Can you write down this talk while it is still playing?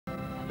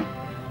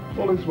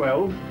All is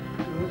well.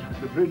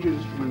 The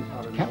bridges from...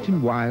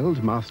 Captain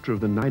Wild, master of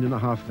the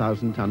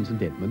 9,500 tons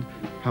in Edmund,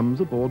 comes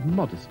aboard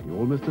modestly,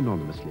 almost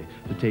anonymously,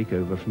 to take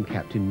over from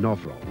Captain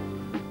Novrol.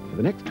 For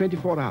the next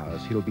 24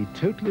 hours, he'll be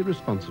totally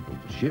responsible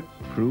for ship,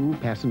 crew,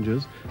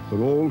 passengers,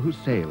 for all who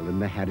sail in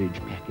the Harwich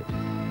Packet.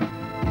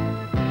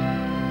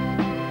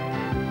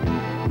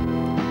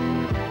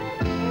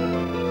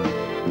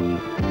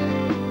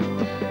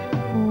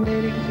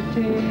 Waiting to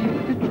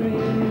take the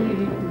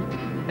train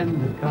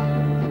and the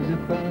cars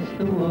across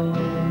the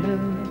water.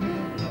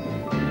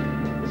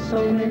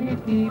 So many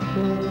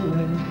people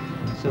and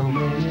so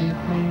many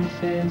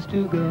places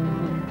to go.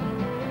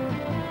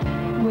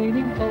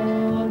 Waiting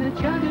for the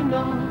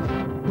juggernaut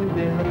with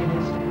their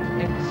latest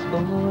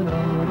export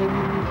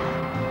orders.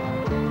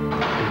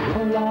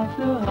 Roll off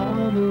the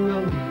harbor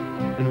road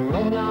and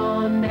roll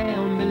on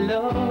down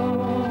below.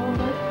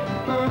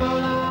 Roll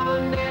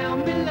on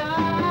down below.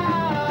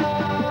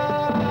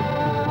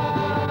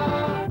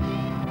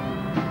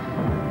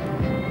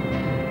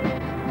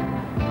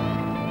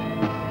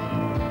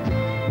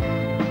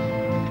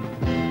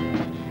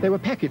 There were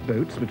packet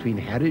boats between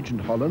Harwich and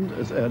Holland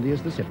as early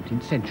as the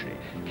 17th century,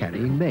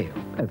 carrying mail,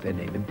 as their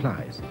name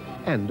implies,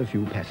 and a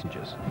few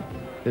passengers.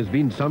 There's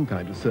been some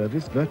kind of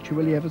service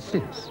virtually ever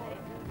since.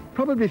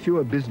 Probably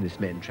fewer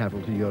businessmen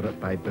travel to Europe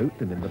by boat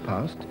than in the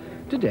past.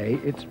 Today,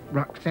 it's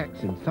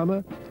rucksacks in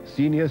summer,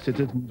 senior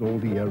citizens all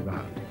the year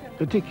round,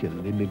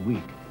 particularly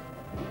midweek.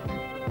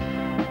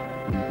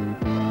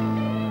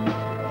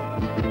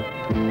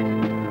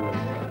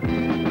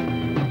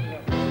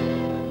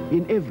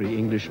 In every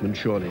Englishman,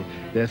 surely,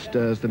 there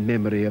stirs the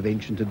memory of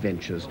ancient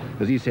adventures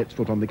as he sets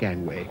foot on the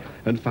gangway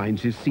and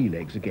finds his sea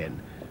legs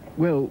again.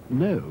 Well,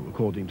 no,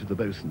 according to the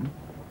boatswain.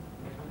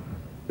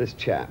 This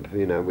chap,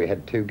 you know, we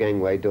had two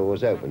gangway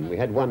doors open. We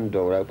had one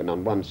door open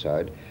on one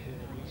side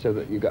so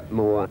that you got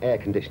more air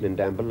conditioning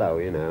down below,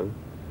 you know.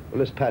 Well,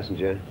 this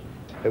passenger,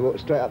 he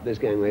walked straight up this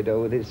gangway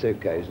door with his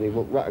suitcase and he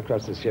walked right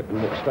across the ship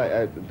and walked straight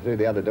out through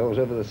the other doors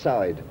over the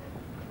side.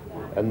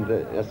 And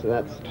that's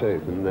the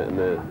truth. And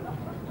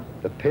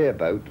the pier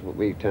boat, what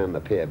we term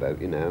the pier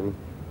boat, you know,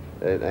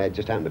 they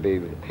just happened to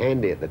be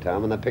handy at the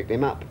time and they picked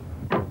him up.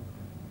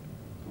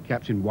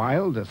 Captain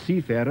Wild, a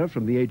seafarer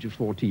from the age of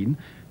 14,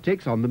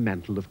 takes on the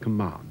mantle of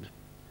command.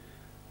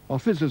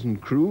 Officers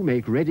and crew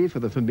make ready for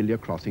the familiar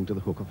crossing to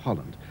the Hook of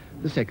Holland.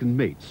 The second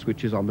mate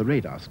switches on the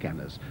radar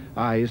scanners,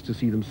 eyes to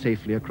see them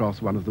safely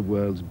across one of the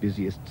world's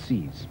busiest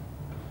seas.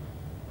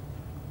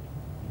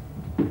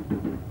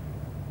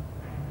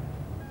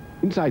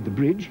 Inside the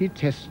bridge, he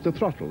tests the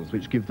throttles,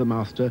 which give the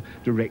master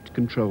direct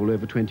control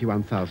over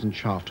 21,000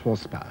 shaft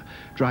horsepower,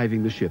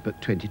 driving the ship at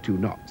 22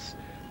 knots.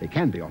 They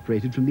can be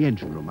operated from the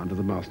engine room under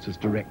the master's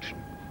direction.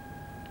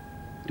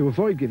 To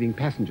avoid giving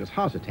passengers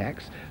heart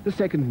attacks, the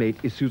second mate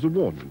issues a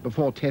warning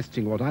before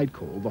testing what I'd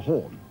call the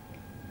horn.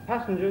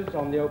 Passengers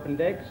on the open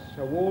decks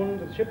are warned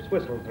that the ship's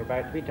whistles are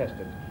about to be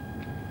tested.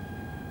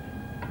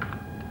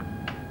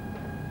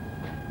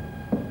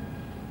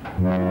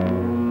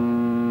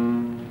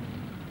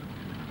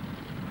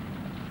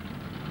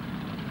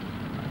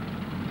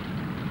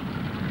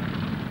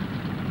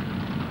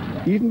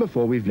 Even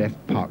before we've left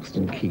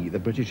Parkston Quay, the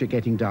British are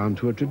getting down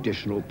to a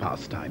traditional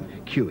pastime,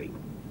 queuing.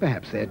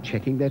 Perhaps they're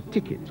checking their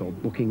tickets or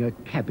booking a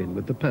cabin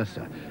with the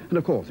purser. And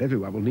of course,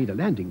 everyone will need a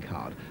landing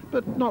card,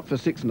 but not for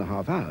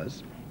 6.5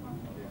 hours.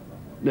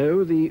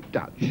 No, the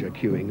Dutch are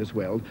queuing as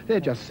well. They're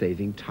just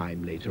saving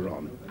time later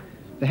on.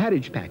 The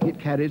Harwich Packet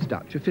carries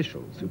Dutch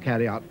officials who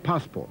carry out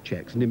passport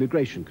checks and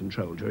immigration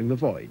control during the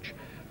voyage.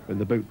 When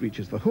the boat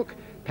reaches the Hook,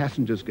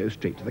 passengers go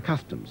straight to the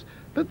customs,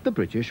 but the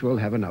British will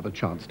have another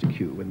chance to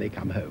queue when they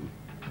come home.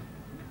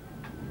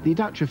 The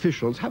Dutch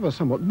officials have a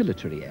somewhat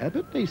military air,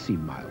 but they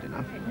seem mild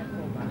enough.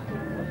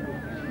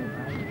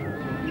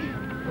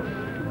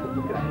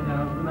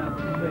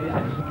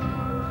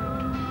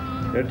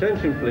 Your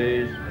attention,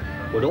 please.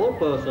 Would all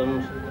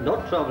persons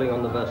not travelling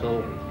on the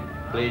vessel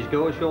please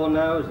go ashore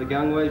now, as the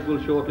gangways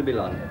will shortly be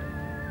landed.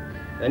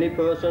 Any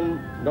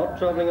person not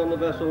travelling on the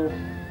vessel,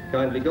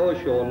 kindly go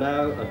ashore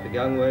now, as the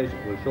gangways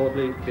will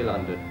shortly be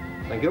landed.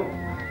 Thank you.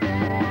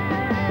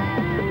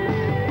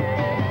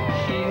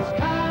 She's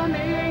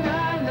coming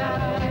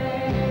alive,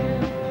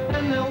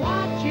 and they're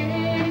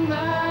watching the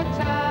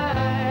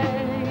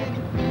tide.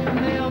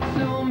 They'll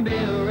soon be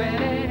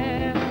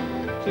ready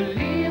to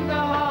leave the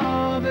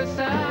harbor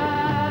side.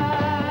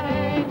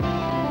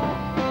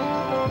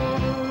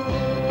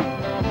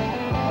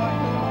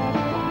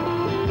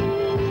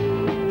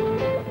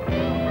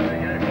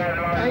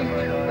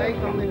 Eight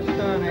on the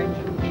stern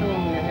engine, 2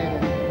 on the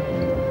header.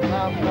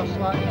 Now just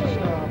like to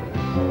start.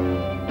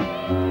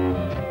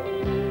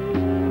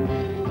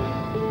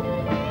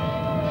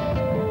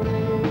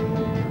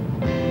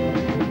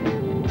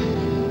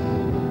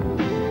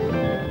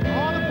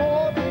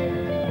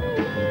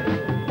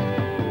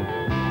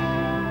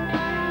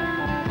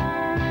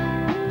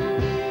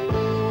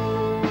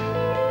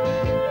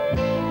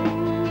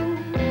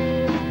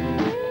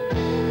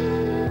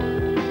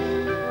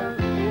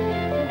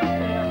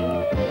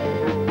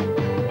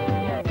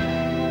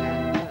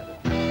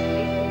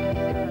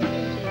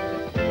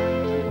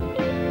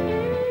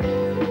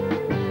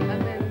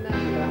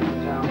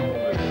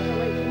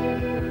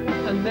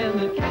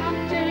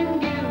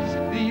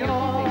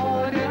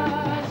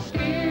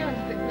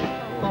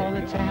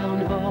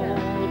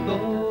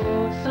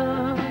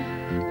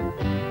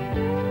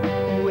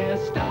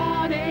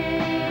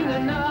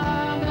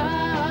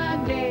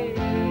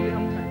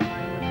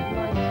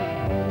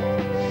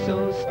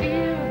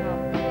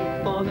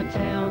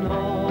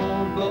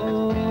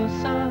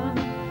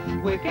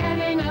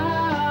 getting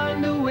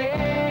underway.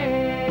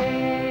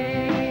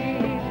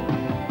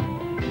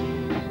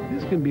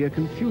 This can be a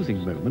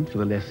confusing moment for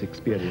the less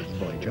experienced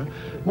voyager.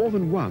 More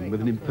than one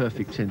with an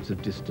imperfect sense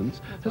of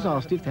distance has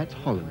asked if that's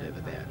Holland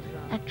over there.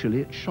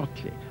 Actually, it's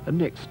Shotley, and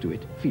next to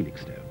it,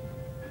 Felixstowe.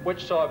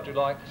 Which side would you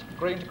like?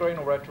 Green to green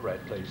or red to red,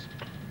 please?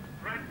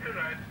 Red to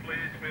red, please.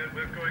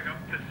 We're going up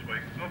this way.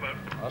 Over.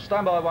 I'll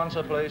stand by one,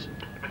 sir, please.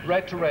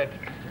 Red to red.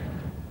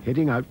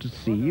 Heading out to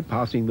sea,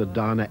 passing the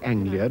Dana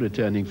Anglia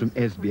returning from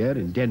Esbjerg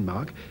in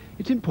Denmark,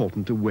 it's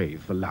important to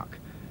wave for luck.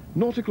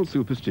 Nautical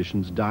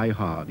superstitions die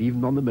hard,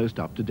 even on the most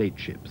up-to-date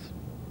ships.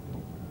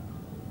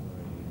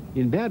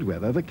 In bad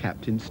weather, the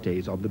captain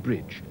stays on the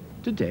bridge.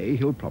 Today,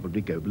 he'll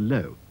probably go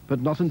below,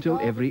 but not until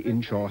every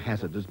inshore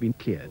hazard has been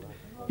cleared.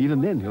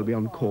 Even then, he'll be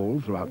on call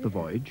throughout the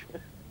voyage.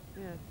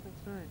 Yes,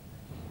 that's right.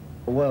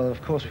 Well,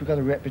 of course, we've got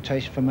a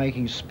reputation for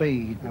making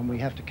speed, and we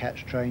have to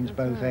catch trains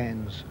both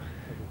ends.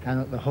 And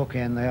at the hook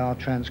end, they are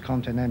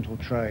transcontinental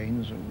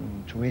trains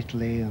to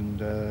Italy and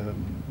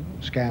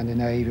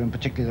Scandinavia, and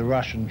particularly the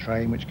Russian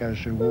train, which goes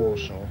through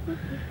Warsaw.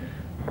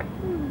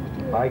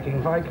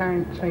 Viking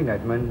Viscountine,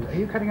 Edmund. Are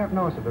you cutting up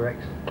north of the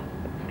Rex?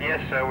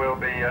 Yes, sir. We'll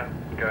be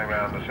going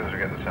round as soon as we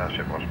get the south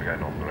ship once we go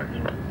north of the Rex.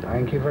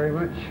 Thank you very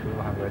much.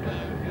 We'll have it.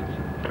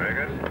 Very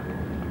good.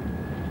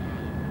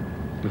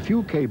 A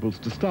few cables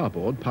to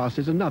starboard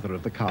passes another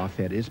of the car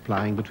ferries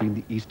plying between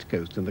the east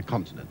coast and the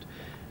continent.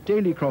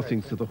 Daily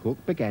crossings to the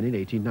Hook began in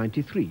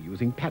 1893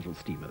 using paddle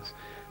steamers.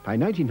 By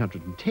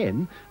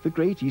 1910, the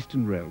Great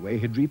Eastern Railway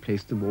had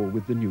replaced them all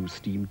with the new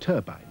steam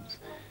turbines.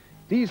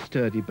 These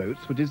sturdy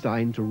boats were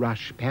designed to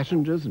rush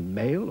passengers and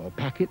mail or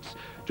packets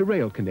to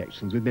rail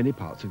connections with many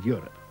parts of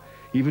Europe.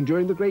 Even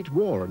during the Great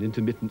War, an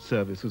intermittent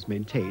service was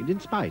maintained in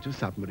spite of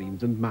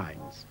submarines and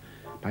mines.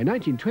 By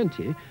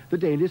 1920, the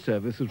daily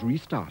service was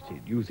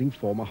restarted using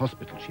former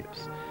hospital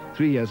ships.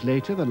 3 years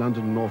later, the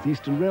London and North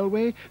Eastern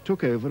Railway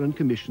took over and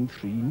commissioned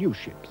 3 new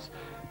ships.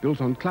 Built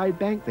on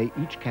Clydebank, they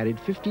each carried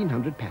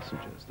 1,500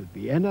 passengers, the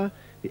Vienna,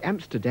 the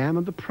Amsterdam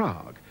and the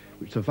Prague,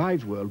 which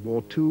survived World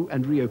War II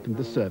and reopened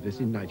the service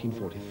in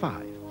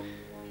 1945.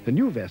 The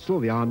new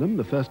vessel, the Arnhem,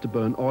 the first to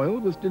burn oil,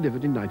 was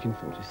delivered in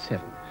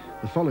 1947.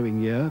 The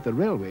following year, the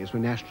railways were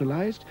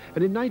nationalised,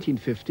 and in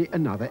 1950,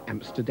 another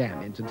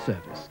Amsterdam entered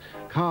service.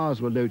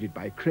 Cars were loaded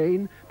by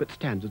crane, but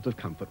standards of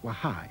comfort were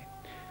high.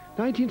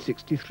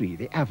 1963,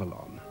 the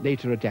Avalon,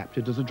 later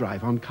adapted as a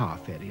drive-on car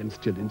ferry and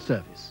still in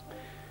service.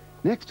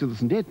 Next to the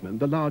St Edmund,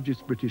 the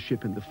largest British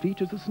ship in the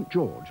fleet is the St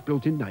George,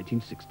 built in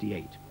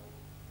 1968.